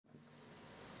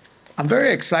I'm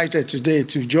very excited today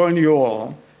to join you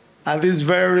all at this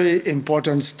very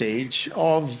important stage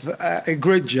of a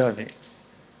great journey.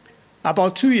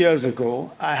 About 2 years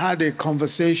ago, I had a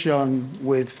conversation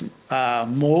with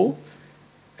Mo,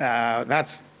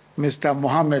 that's Mr.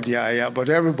 Mohammed Yahya, but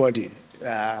everybody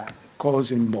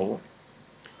calls him Mo,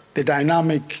 the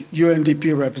dynamic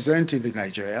UNDP representative in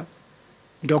Nigeria,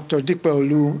 Dr.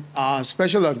 Dikpeolu, our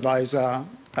special advisor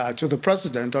to the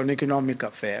President on Economic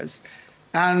Affairs,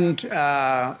 and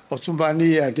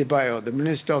Otumbani Adebayo, the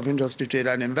Minister of Industry, Trade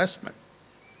and Investment.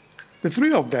 The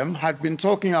three of them had been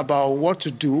talking about what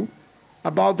to do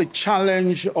about the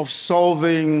challenge of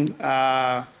solving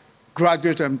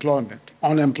graduate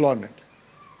unemployment.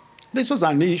 This was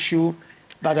an issue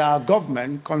that our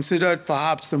government considered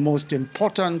perhaps the most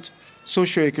important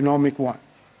socio-economic one.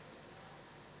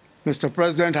 Mr.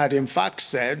 President had in fact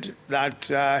said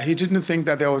that he didn't think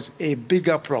that there was a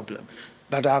bigger problem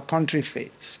that our country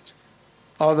faced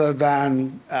other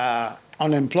than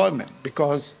unemployment,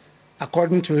 because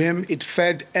according to him, it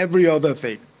fed every other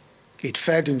thing. It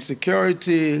fed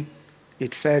insecurity,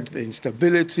 it fed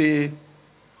instability,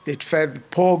 it fed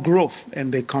poor growth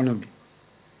in the economy.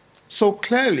 So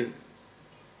clearly,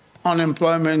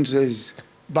 unemployment is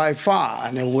by far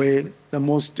and away the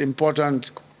most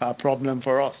important problem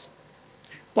for us.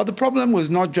 But the problem was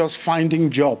not just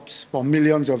finding jobs for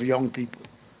millions of young people,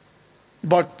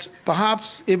 but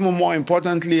perhaps even more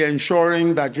importantly,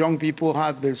 ensuring that young people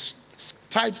had the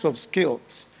types of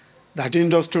skills that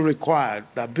industry required,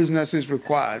 that businesses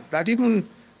required, that even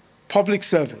public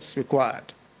service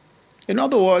required. In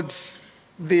other words,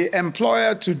 the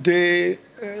employer today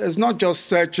is not just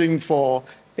searching for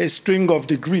a string of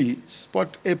degrees,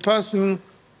 but a person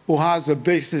who has the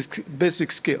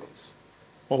basic skills,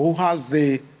 or who has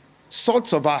the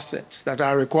sorts of assets that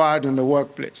are required in the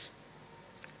workplace.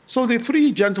 So the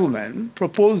three gentlemen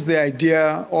proposed the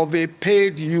idea of a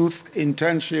paid youth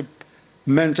internship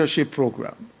mentorship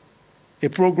program, a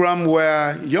program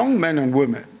where young men and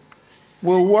women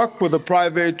will work with the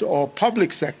private or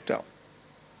public sector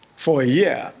for a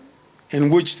year, in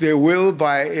which they will,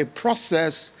 by a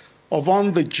process of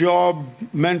on-the-job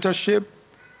mentorship,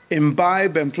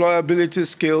 imbibe employability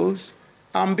skills,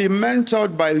 and be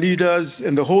mentored by leaders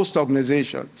in the host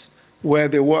organizations where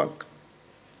they work.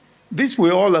 This, we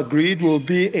all agreed, will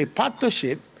be a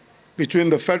partnership between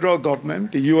the federal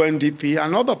government, the UNDP,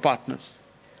 and other partners.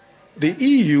 The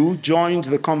EU joined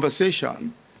the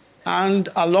conversation, and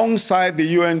alongside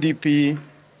the UNDP,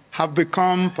 have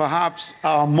become perhaps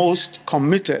our most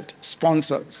committed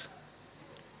sponsors.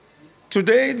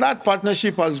 Today, that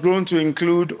partnership has grown to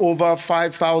include over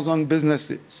 5,000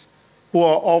 businesses who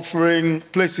are offering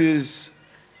places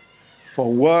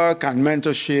for work and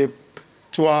mentorship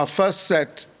to our first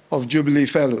set of Jubilee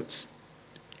Fellows.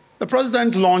 The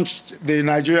President launched the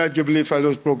Nigeria Jubilee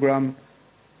Fellows Programme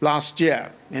last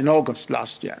year, in August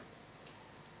last year.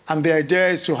 And the idea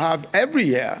is to have every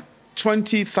year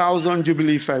 20,000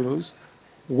 Jubilee Fellows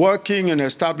working in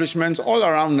establishments all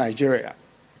around Nigeria,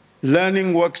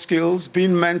 learning work skills,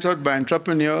 being mentored by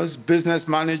entrepreneurs, business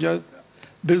managers,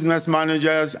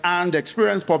 and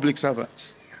experienced public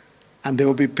servants. And they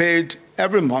will be paid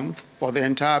every month for the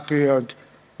entire period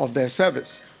of their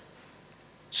service.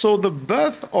 So the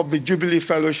birth of the Jubilee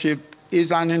Fellowship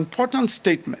is an important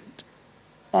statement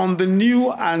on the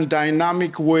new and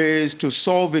dynamic ways to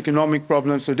solve economic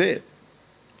problems today.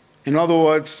 In other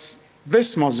words,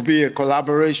 this must be a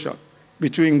collaboration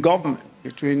between government,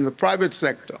 between the private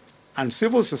sector, and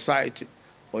civil society,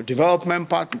 or development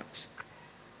partners,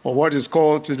 or what is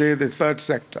called today the third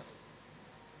sector.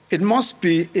 It must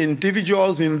be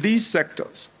individuals in these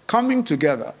sectors coming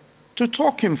together to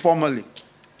talk informally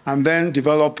and then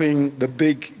developing the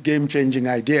big game-changing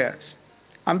ideas.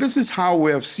 And this is how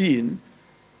we have seen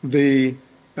the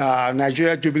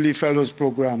Nigeria Jubilee Fellows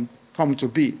Program come to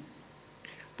be.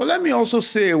 But let me also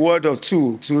say a word or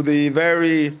two to the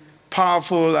very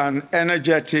powerful and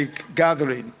energetic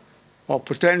gathering of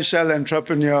potential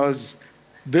entrepreneurs,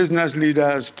 business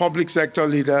leaders, public sector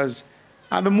leaders,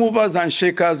 and the movers and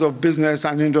shakers of business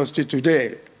and industry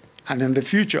today and in the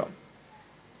future.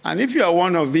 And if you are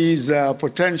one of these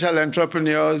potential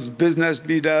entrepreneurs, business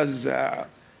leaders,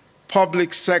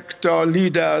 public sector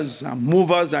leaders, and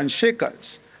movers and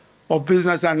shakers of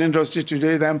business and industry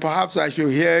today, then perhaps I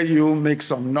should hear you make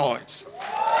some noise.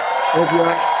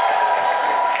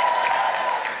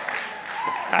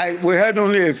 We had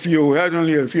only a few.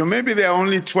 Maybe there are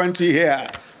only 20 here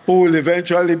who will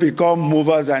eventually become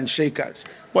movers and shakers.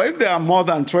 But if there are more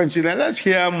than 20, then let's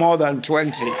hear more than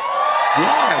 20.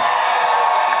 Yeah.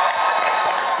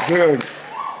 Good.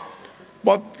 But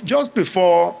But just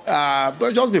before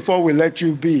we let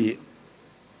you be,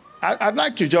 I'd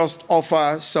like to just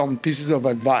offer some pieces of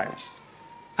advice.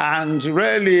 And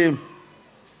really,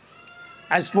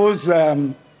 I suppose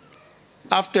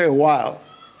after a while,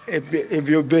 if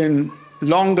you've been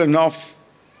long enough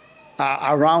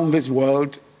around this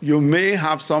world, you may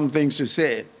have some things to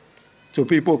say to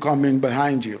people coming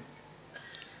behind you.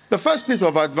 The first piece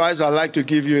of advice I'd like to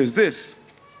give you is this.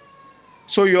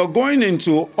 So you're going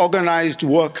into organized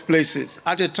workplaces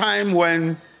at a time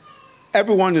when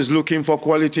everyone is looking for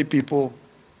quality people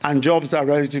and jobs are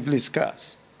relatively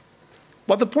scarce.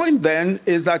 But the point then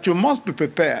is that you must be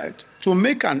prepared to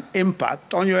make an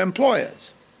impact on your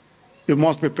employers. You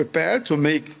must be prepared to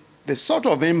make the sort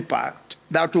of impact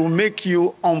that will make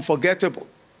you unforgettable.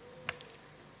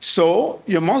 So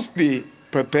you must be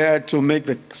prepared to make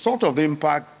the sort of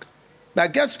impact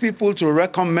that gets people to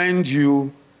recommend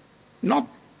you,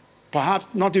 perhaps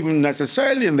not even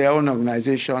necessarily in their own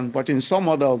organization, but in some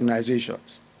other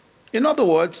organizations. In other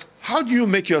words, how do you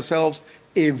make yourself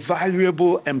a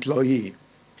valuable employee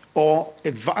or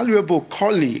a valuable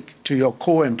colleague to your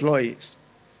co-employees?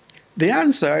 The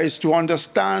answer is to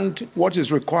understand what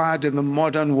is required in the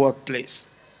modern workplace.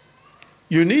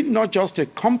 You need not just a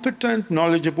competent,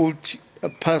 knowledgeable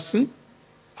person.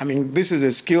 I mean, this is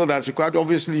a skill that's required.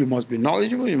 Obviously, you must be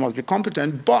knowledgeable, you must be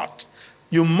competent, but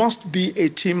you must be a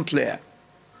team player.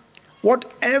 What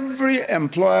every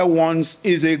employer wants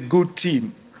is a good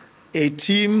team, a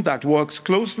team that works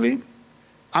closely.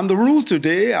 And the rule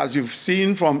today, as you've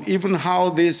seen from even how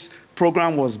this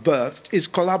program was birthed, is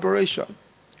collaboration,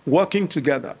 working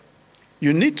together.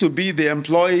 You need to be the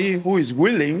employee who is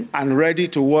willing and ready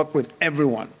to work with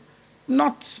everyone,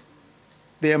 not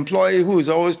the employee who is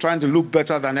always trying to look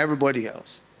better than everybody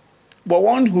else, but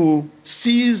one who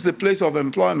sees the place of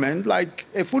employment like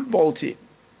a football team,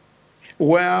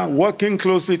 where working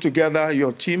closely together,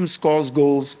 your team scores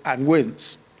goals and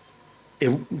wins.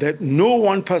 That no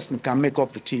one person can make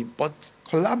up the team, but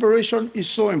collaboration is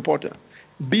so important.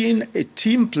 Being a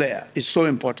team player is so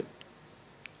important.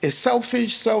 A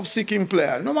selfish, self-seeking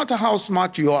player, no matter how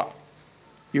smart you are,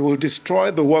 you will destroy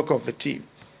the work of the team.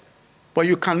 But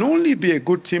you can only be a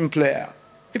good team player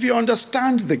if you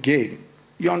understand the game,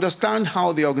 you understand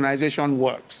how the organization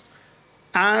works,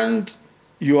 and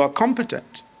you are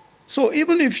competent. So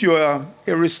even if you are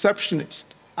a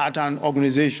receptionist at an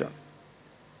organization,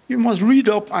 you must read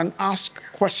up and ask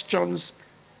questions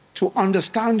to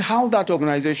understand how that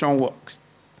organization works.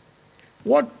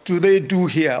 What do they do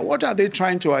here? What are they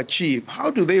trying to achieve?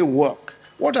 How do they work?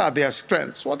 What are their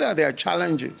strengths? What are their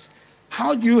challenges?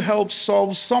 How do you help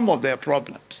solve some of their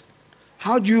problems?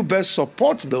 How do you best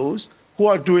support those who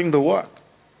are doing the work?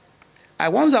 I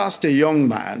once asked a young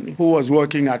man who was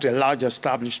working at a large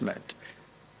establishment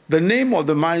the name of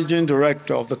the managing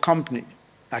director of the company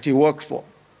that he worked for,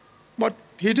 but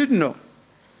he didn't know.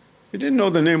 He didn't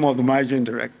know the name of the managing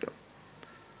director.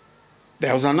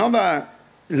 There was another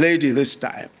lady this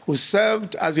time who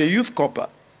served as a youth corper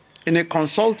in a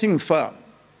consulting firm,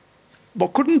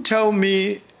 but couldn't tell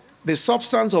me the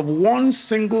substance of one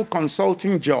single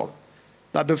consulting job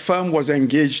that the firm was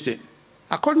engaged in.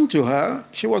 According to her,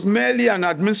 she was merely an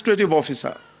administrative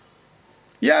officer.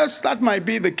 Yes, that might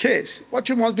be the case, but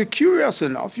you must be curious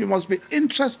enough, you must be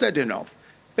interested enough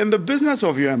in the business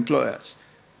of your employers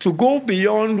to go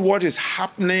beyond what is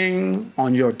happening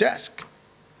on your desk.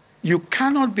 You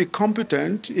cannot be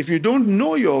competent if you don't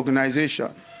know your organization,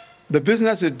 the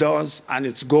business it does, and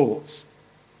its goals.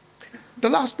 The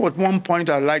last one point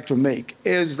I'd like to make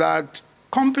is that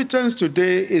competence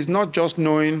today is not just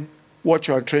knowing what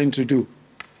you are trained to do.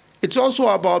 It's also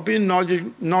about being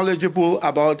knowledgeable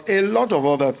about a lot of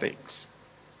other things.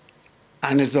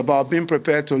 And it's about being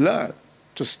prepared to learn,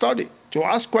 to study, to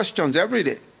ask questions every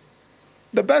day.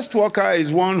 The best worker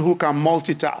is one who can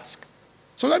multitask.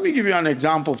 So let me give you an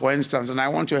example, for instance, and I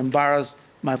want to embarrass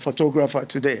my photographer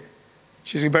today.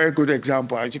 She's a very good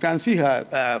example. As you can see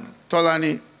her,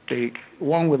 Tolani, the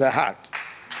one with the hat.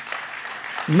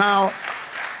 Now,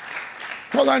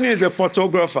 Tolani is a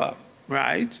photographer,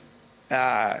 right?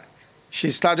 She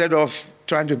started off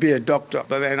trying to be a doctor,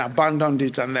 but then abandoned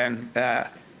it and then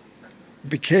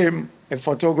became a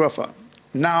photographer.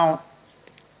 Now,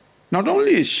 not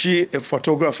only is she a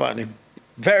photographer, and a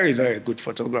very, very good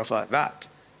photographer at that,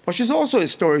 but she's also a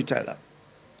storyteller.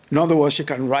 In other words, she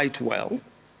can write well,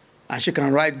 and she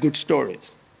can write good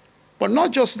stories. But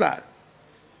not just that.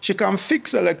 She can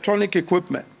fix electronic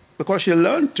equipment because she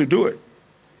learned to do it.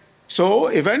 So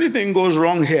if anything goes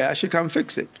wrong here, she can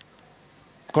fix it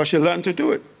because she learned to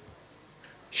do it.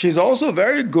 She's also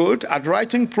very good at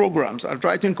writing programs, at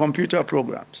writing computer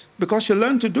programs, because she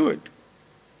learned to do it.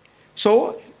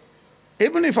 So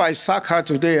even if I sack her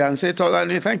today and say,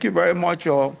 Tolani, thank you very much,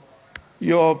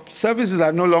 your services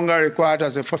are no longer required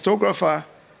as a photographer,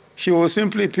 she will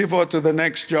simply pivot to the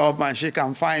next job and she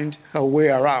can find her way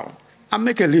around and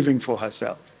make a living for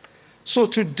herself. So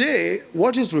today,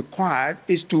 what is required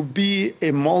is to be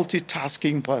a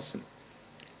multitasking person.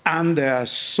 And there are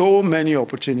so many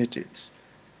opportunities.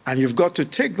 And you've got to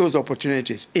take those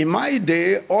opportunities. In my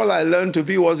day, all I learned to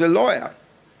be was a lawyer.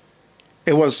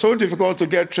 It was so difficult to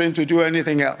get trained to do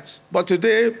anything else. But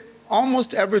today,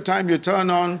 almost every time you turn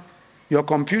on your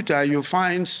computer, you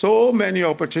find so many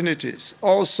opportunities,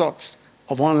 all sorts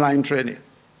of online training.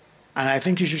 And I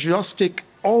think you should just take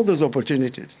all those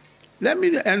opportunities. Let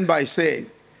me end by saying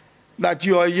that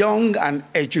you are young and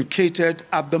educated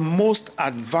at the most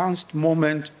advanced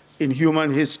moment in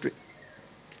human history.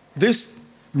 This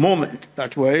moment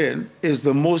that we're in is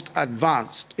the most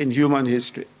advanced in human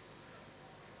history.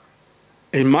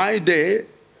 In my day,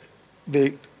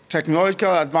 the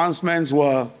technological advancements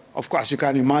were, of course, you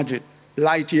can imagine,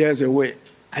 light years away.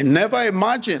 I never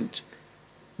imagined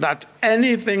that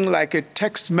anything like a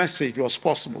text message was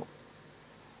possible.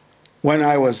 When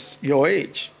I was your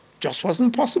age, just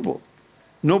wasn't possible.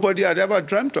 Nobody had ever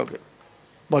dreamt of it.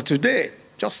 But today,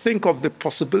 just think of the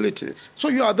possibilities. So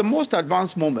you are the most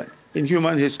advanced moment in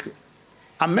human history.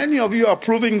 And many of you are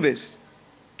proving this.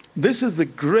 This is the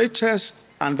greatest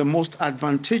and the most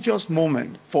advantageous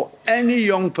moment for any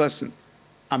young person.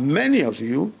 And many of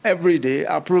you, every day,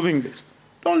 are proving this.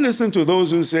 Don't listen to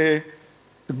those who say,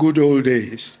 the good old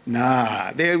days.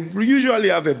 Nah, they usually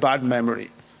have a bad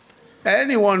memory.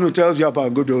 Anyone who tells you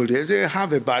about good old days, they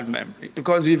have a bad memory.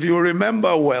 Because if you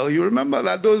remember well, you remember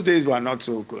that those days were not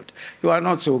so good. They were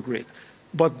not so great.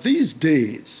 But these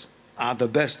days are the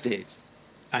best days.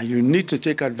 And you need to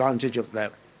take advantage of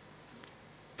them.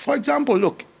 For example,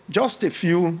 look, just a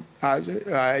few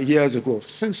years ago,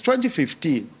 since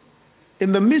 2015,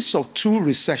 in the midst of two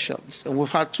recessions, and we've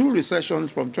had two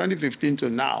recessions from 2015 to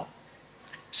now,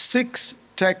 6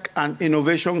 tech and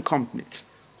innovation companies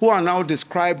who are now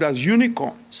described as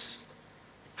unicorns,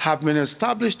 have been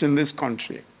established in this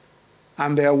country,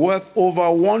 and they are worth over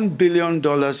 $1 billion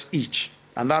each,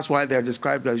 and that's why they're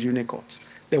described as unicorns.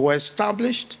 They were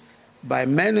established by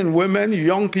men and women,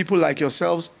 young people like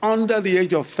yourselves, under the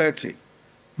age of 30.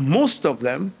 Most of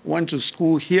them went to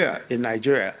school here in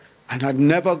Nigeria and had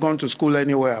never gone to school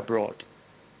anywhere abroad.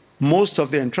 Most of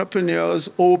the entrepreneurs,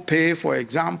 OPay, for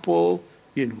example,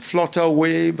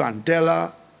 Flutterwave,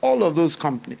 Andela, all of those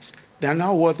companies, they are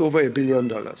now worth over $1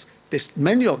 billion.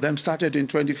 Many of them started in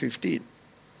 2015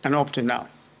 and up to now.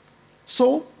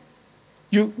 So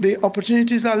the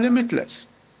opportunities are limitless.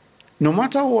 No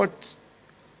matter what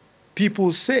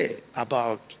people say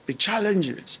about the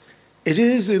challenges, it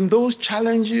is in those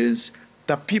challenges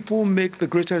that people make the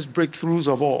greatest breakthroughs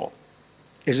of all.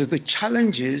 It is the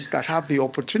challenges that have the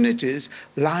opportunities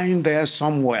lying there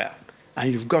somewhere,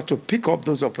 and you've got to pick up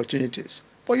those opportunities.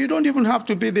 But you don't even have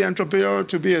to be the entrepreneur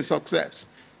to be a success.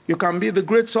 You can be the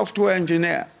great software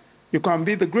engineer. You can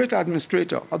be the great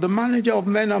administrator or the manager of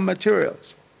men and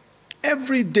materials.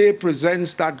 Every day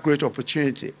presents that great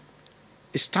opportunity.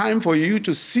 It's time for you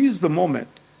to seize the moment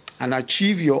and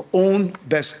achieve your own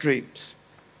best dreams.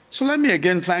 So let me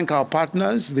again thank our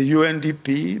partners, the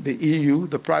UNDP, the EU,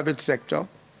 the private sector,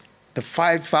 the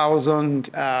 5,000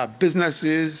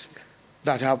 businesses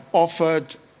that have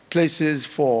offered places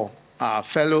for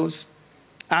fellows,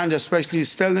 and especially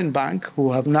Sterling Bank,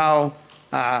 who have now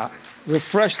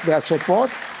refreshed their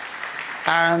support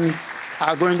and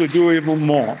are going to do even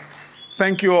more.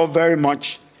 Thank you all very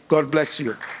much. God bless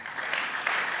you.